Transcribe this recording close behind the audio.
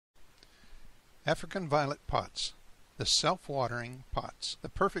African Violet pots. The self-watering pots. The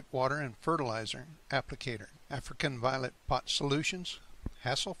perfect water and fertilizer applicator. African Violet pot solutions.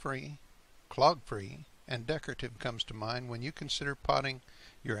 Hassle-free, clog-free, and decorative comes to mind when you consider potting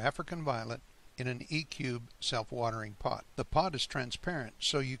your African Violet in an E-cube self-watering pot. The pot is transparent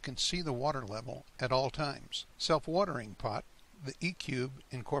so you can see the water level at all times. Self-watering pot. The E-cube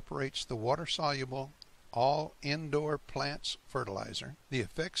incorporates the water-soluble all indoor Plantz Fertilizer. The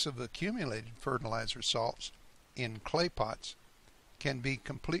effects of accumulated fertilizer salts in clay pots can be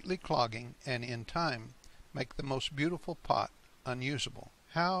completely clogging and in time make the most beautiful pot unusable.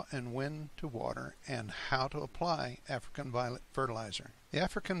 How and when to water and how to apply African Violet Fertilizer. The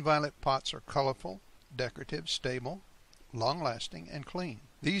African Violet pots are colorful, decorative, stable, long-lasting, and clean.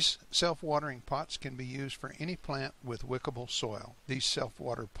 These self-watering pots can be used for any plant with wickable soil. These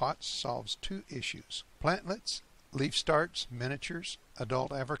self-water pots solves two issues: plantlets, leaf starts, miniatures,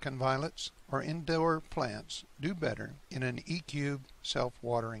 adult African violets, or indoor plants do better in an E-cube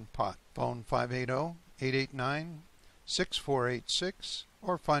self-watering pot. Phone 580-889-6486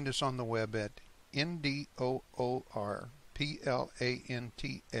 or find us on the web at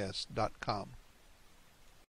ndoorplants.com.